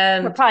 We're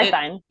And probably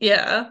fine.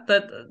 yeah,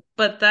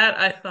 but that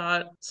I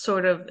thought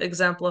sort of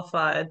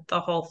exemplified the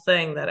whole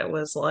thing that it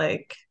was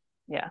like,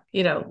 Yeah.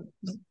 you know,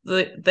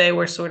 they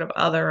were sort of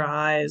other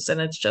eyes,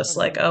 and it's just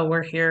like, Hmm. oh,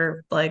 we're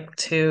here like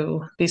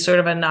to be sort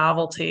of a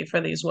novelty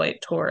for these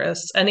white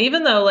tourists. And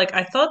even though like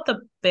I thought the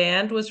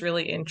band was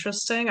really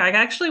interesting, I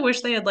actually wish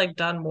they had like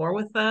done more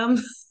with them,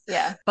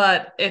 Yeah.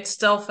 but it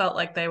still felt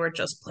like they were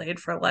just played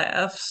for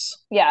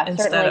laughs Yeah,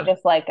 instead certainly of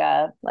just like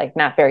a like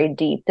not very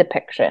deep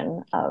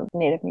depiction of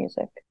native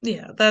music.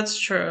 yeah, that's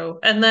true.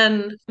 And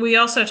then we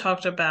also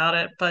talked about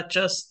it, but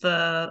just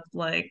the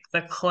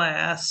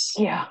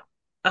Yeah.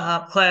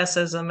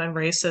 classism and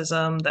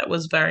racism that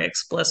was very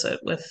explicit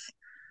with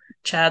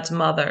Chad's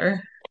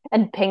mother.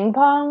 And ping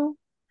pong.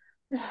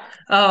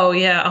 Oh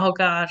yeah, oh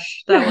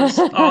gosh, that was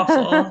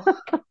awful.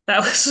 I That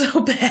was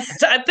so bad.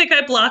 I think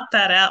I blocked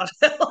that out.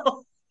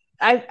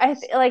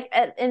 like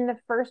in the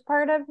first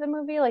part of the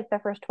movie, like the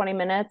first 20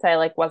 minutes, I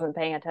like wasn't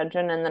paying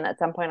attention, and then at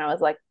some point I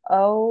was like,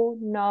 "Oh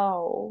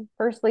no.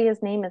 Firstly,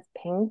 his name is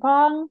Ping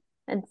Pong,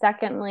 and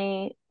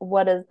secondly,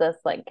 what is this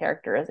like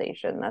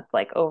characterization that's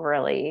like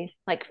overly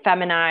like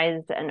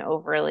feminized and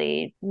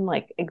overly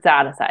like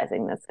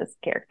exoticizing this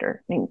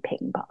character named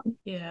Ping Pong."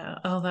 Yeah,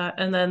 all that.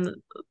 And then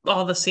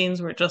all the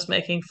scenes were just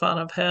making fun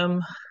of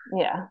him.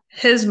 Yeah.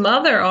 His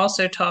mother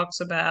also talks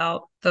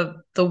about the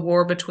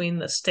war between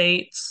the Oh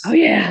states.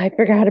 yeah, I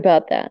forgot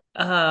about that.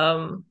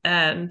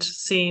 And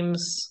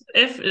seems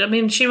if I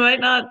mean she might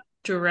not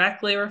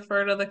directly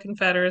refer to the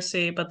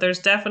Confederacy, but there's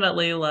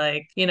definitely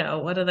like,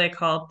 what do they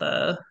call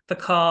it? The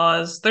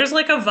cause. There's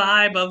like a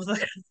vibe of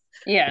the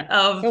Yeah.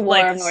 of The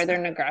like War of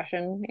Northern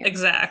Aggression. Yeah.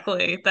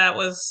 exactly that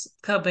was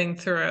coming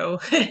through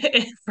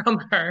from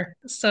her.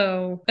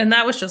 So, and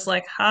that was just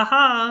like,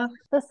 haha.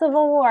 The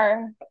Civil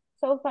War.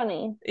 So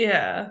funny.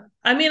 Yeah.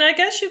 I mean, I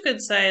guess you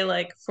could say,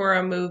 like, for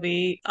a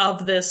movie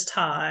of this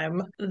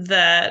time,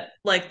 that,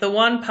 like, the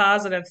one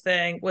positive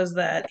thing was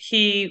that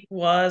he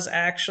was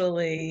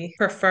actually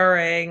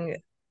preferring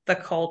the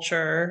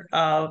culture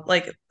of,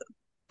 like,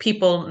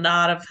 people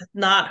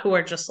not who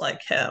are just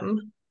like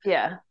him,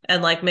 Yeah.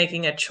 and, like,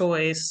 making a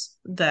choice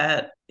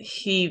that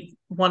he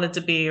wanted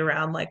to be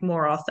around, like,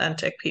 more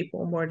authentic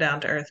people, more down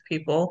to earth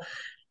people. Yes.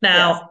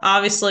 Now,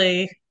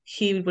 obviously,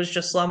 he was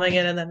just slumming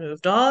it and then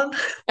moved on.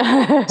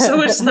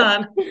 So it's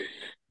not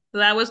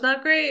that was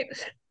not great.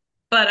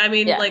 But I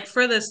mean, Yeah. like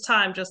for this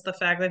time, just the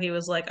fact that he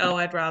was like, oh,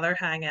 I'd rather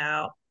hang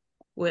out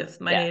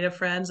with my Yeah. native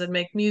friends and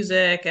make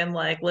music and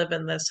like live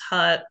in this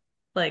hut.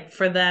 Like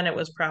for then, it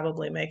was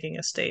probably making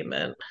a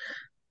statement.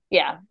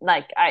 Yeah.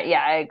 Like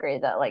I agree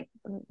that like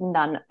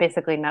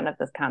basically none of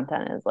this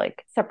content is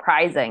like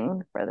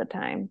surprising for the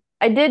time.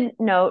 I did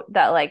note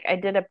that like I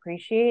did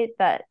appreciate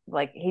that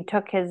like he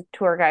took his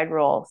tour guide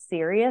role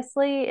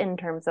seriously in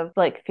terms of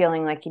like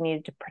feeling like he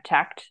needed to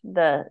protect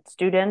the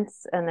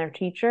students and their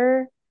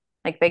teacher.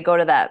 Like they go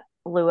to that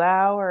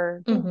luau,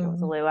 or I think it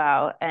was a Hmm.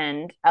 luau,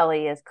 and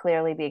Ellie is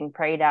clearly being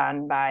preyed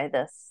on by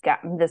this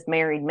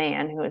married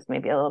man who is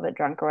maybe a little bit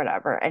drunk or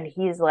whatever, and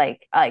he's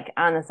like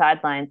on the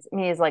sidelines.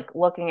 He's like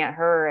looking at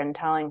her and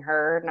telling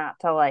her not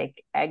to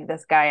like egg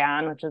this guy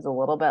on, which is a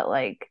little bit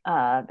like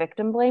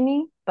victim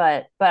blaming.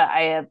 But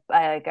I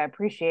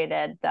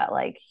appreciated that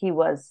like he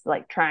was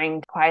like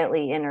trying to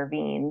quietly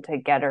intervene to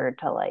get her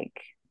to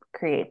like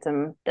create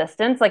some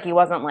distance. Like he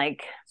wasn't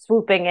like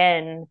swooping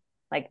in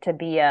like to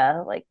be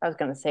a like I was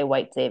gonna say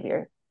white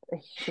savior.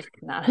 He's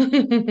not,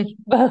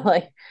 but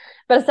like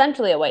but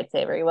essentially a white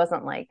savior. He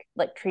wasn't like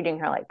treating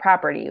her like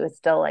property. He was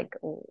still like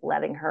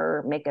letting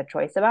her make a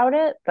choice about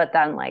it. But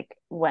then like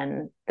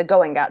when the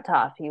going got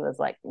tough, he was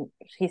like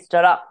he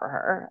stood up for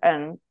her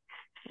and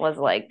was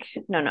like,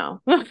 no,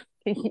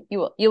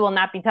 you will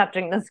not be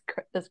touching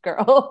this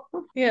girl.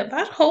 Yeah,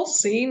 that whole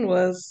scene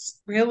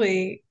was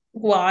really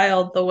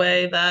wild the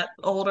way that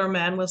older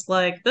man was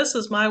like, this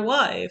is my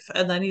wife.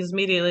 And then he's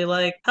immediately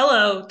like,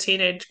 hello,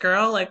 teenage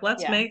girl, like,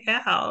 let's Yeah, make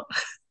out.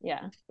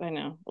 yeah, I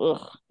know.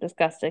 Ugh,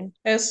 disgusting.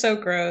 It's so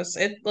gross.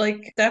 It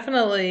like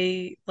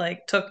definitely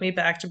like took me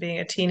back to being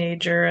a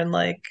teenager and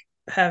like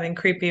having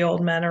creepy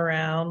old men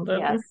around and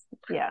Yes,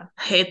 yeah.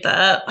 I hate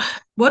that.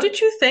 What did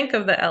you think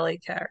of the Ellie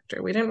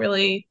character? We didn't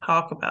really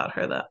talk about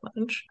her that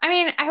much. I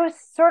mean, I was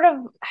sort of,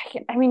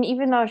 I mean,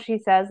 even though she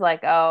says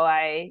like, oh,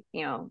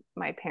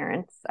 my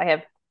parents, I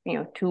have,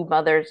 two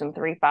mothers and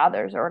three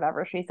fathers or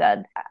whatever she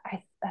said.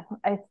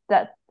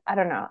 I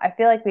don't know. I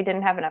feel like we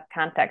didn't have enough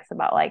context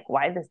about like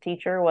why this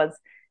teacher was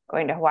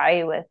going to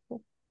Hawaii with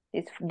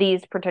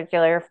these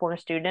particular four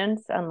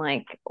students and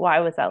like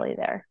why was Ellie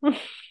there?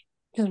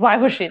 Just why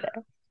was she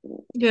there?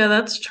 Yeah,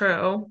 that's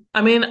true.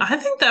 I mean, I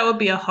think that would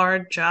be a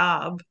hard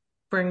job Yeah.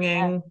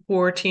 bringing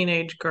four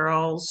teenage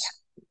girls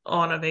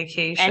on a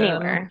vacation.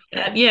 Anywhere.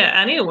 Yeah. Yeah,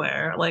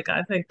 anywhere. Like,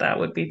 I think that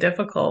would be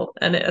difficult.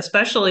 And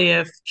especially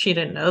if she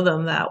didn't know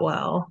them that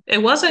well.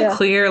 It wasn't Yeah.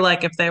 clear,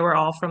 like, if they were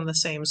all from the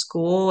same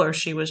school or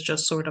she was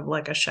just sort of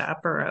like a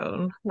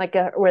chaperone. Like,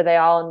 were they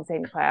all in the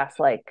same class,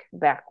 like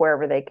back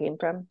wherever they came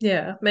from?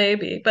 Yeah,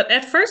 maybe. But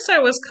at first I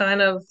was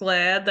kind of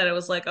glad that it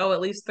was like, oh, at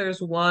least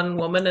there's one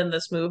woman in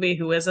this movie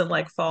who isn't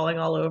like falling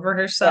all over Yeah.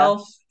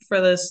 herself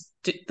for this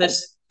And,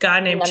 this guy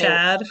and named then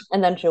Chad.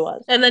 and then she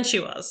was. And then she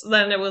was.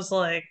 Then it was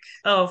like,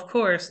 oh, of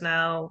course,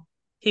 now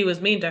he was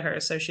mean to her,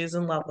 so she's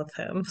in love with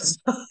him. So,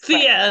 the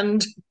Right.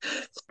 end.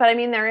 But I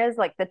mean, there is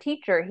like the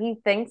teacher, he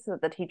thinks that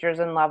the teacher's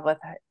in love with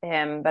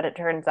him, but it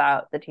turns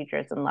out the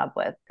teacher's in love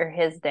with or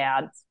his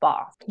dad's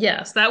boss.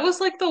 Yes, that was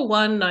like the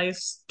one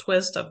nice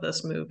twist of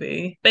this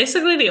movie.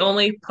 Basically, the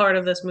only part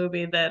of this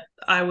movie that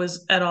I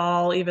was at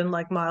all even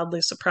like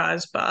mildly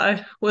surprised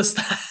by was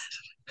that.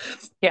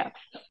 Yeah.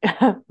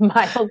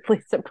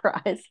 Mildly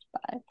surprised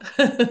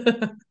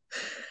by.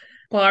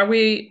 Well, are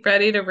we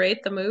ready to rate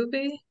the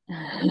movie?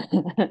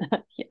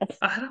 Yes.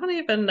 I don't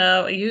even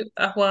know.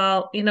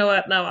 Well, you know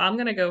what? No, I'm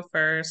gonna go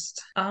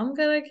first. I'm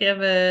gonna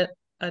give it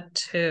a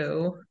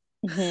 2.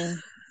 Hmm.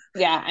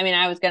 Yeah, I mean,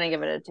 I was gonna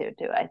give it a two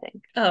too, I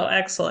think. Oh,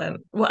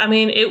 excellent. Well, I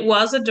mean, it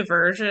was a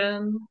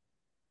diversion,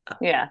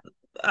 Yeah.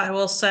 I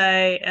will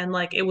say, and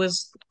like it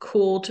was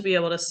cool to be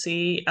able to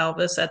see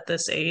Elvis at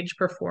this age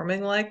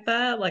performing like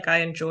that. Like I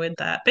enjoyed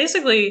that.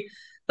 Basically,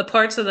 the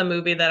parts of the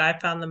movie that I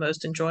found the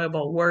most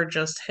enjoyable were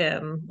just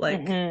him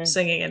like Hmm.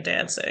 singing and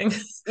dancing.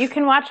 You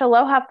can watch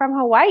Aloha from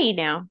Hawaii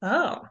now.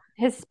 Oh,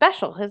 His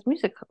special, his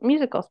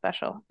musical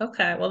special.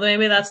 okay. Well,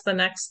 maybe that's the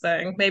next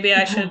thing. Maybe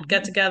I should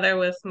get together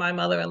with my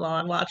mother-in-law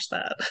and watch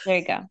that. There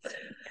you go.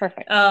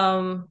 Perfect.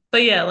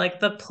 But yeah, like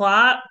the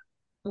plot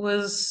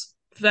was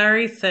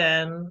very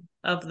thin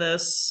of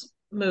this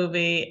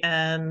movie,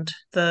 and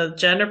the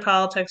gender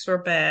politics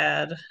were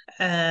bad,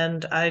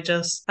 and I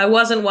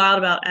wasn't wild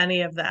about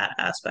any of that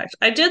aspect.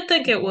 I did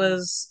think it Mhm.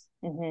 was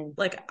Mhm.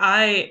 like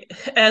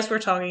as we're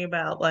talking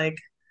about like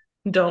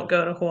don't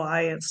go to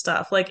Hawaii and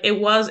stuff. Like it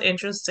was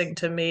interesting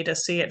to me to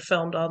see it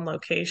filmed on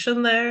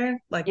location there,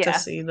 like to Yeah.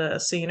 see the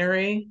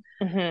scenery.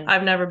 Mhm.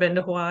 I've never been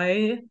to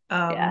Hawaii.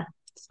 Yeah.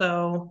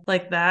 So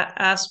like that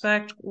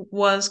aspect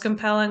was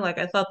compelling. Like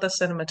I thought the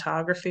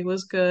cinematography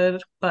was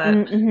good, but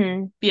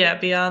Mhm. yeah,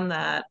 beyond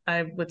that,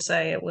 I would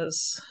say it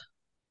was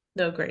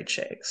no great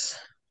shakes.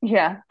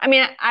 Yeah. I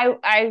mean,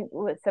 I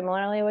would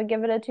similarly would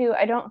give it a 2.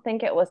 I don't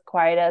think it was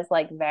quite as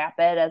like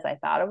vapid as I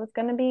thought it was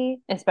going to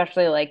be,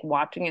 especially like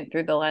watching it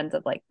through the lens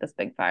of like this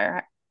big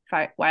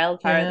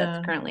wildfire that's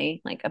Yeah.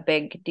 currently like a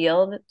big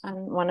deal on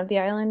one of the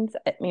islands.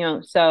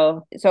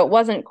 So it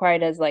wasn't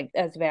quite as like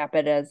as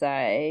vapid as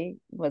I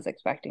was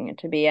expecting it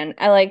to be. And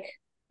I like,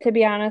 to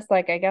be honest,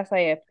 like I guess I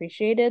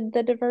appreciated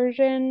the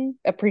diversion,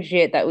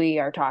 appreciate that we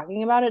are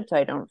talking about it, so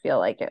I don't feel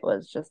like it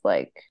was just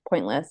like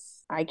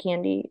pointless eye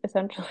candy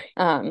essentially.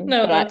 No,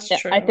 But that's I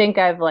true. think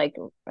I've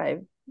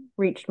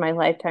reached my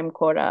lifetime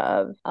quota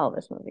of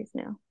Elvis movies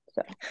now,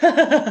 so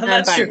I'm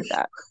That's fine true. with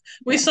that.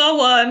 We Yeah, saw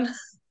one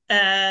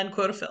and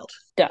quota filled.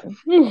 done.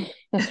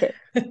 That's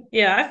right.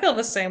 Yeah, I feel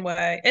the same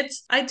way.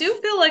 I do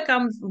feel like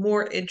I'm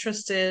more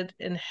interested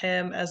in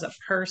him as a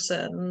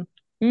person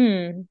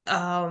Mm,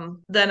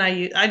 than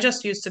I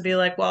just used to be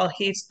like, well,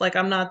 he's like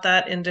I'm not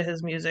that into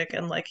his music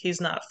and like he's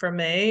not for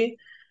me.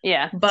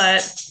 yeah.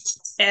 But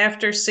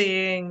after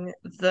seeing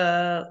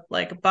the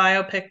like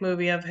biopic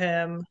movie of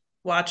him,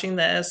 watching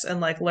this and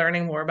like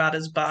learning more about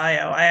his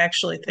bio, I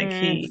actually think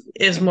Mm, he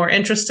is more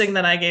interesting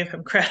than I gave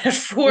him credit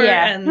for,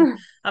 yeah. and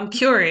I'm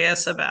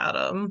curious about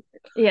him.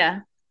 Yeah.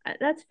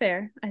 That's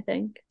fair, I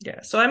think.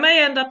 Yeah, so I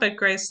may end up at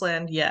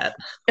Graceland yet.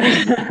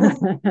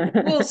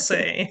 We'll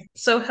see.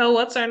 So, Hill,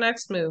 what's our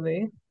next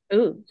movie?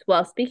 Ooh,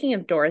 well, speaking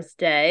of Doris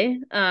Day,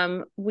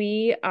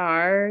 we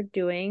are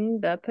doing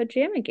the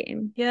pajama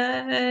game.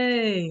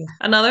 Yay!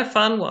 Another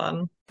fun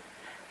one.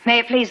 May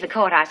it please the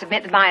court, I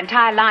submit that my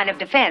entire line of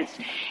defense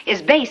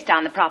is based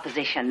on the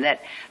proposition that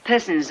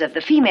persons of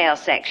the female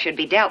sex should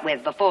be dealt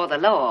with before the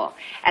law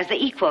as the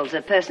equals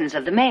of persons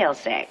of the male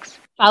sex.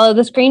 Follow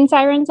the Screen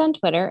Sirens on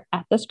Twitter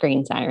at the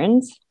Screen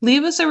Sirens.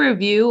 Leave us a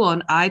review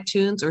on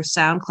iTunes or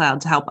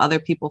SoundCloud to help other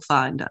people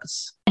find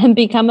us. And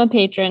become a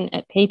patron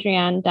at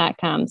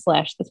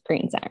patreon.com/the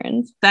Screen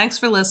Sirens. Thanks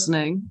for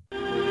listening.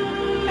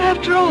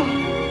 After all,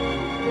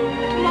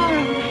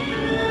 tomorrow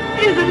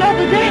is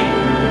another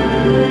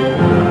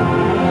day.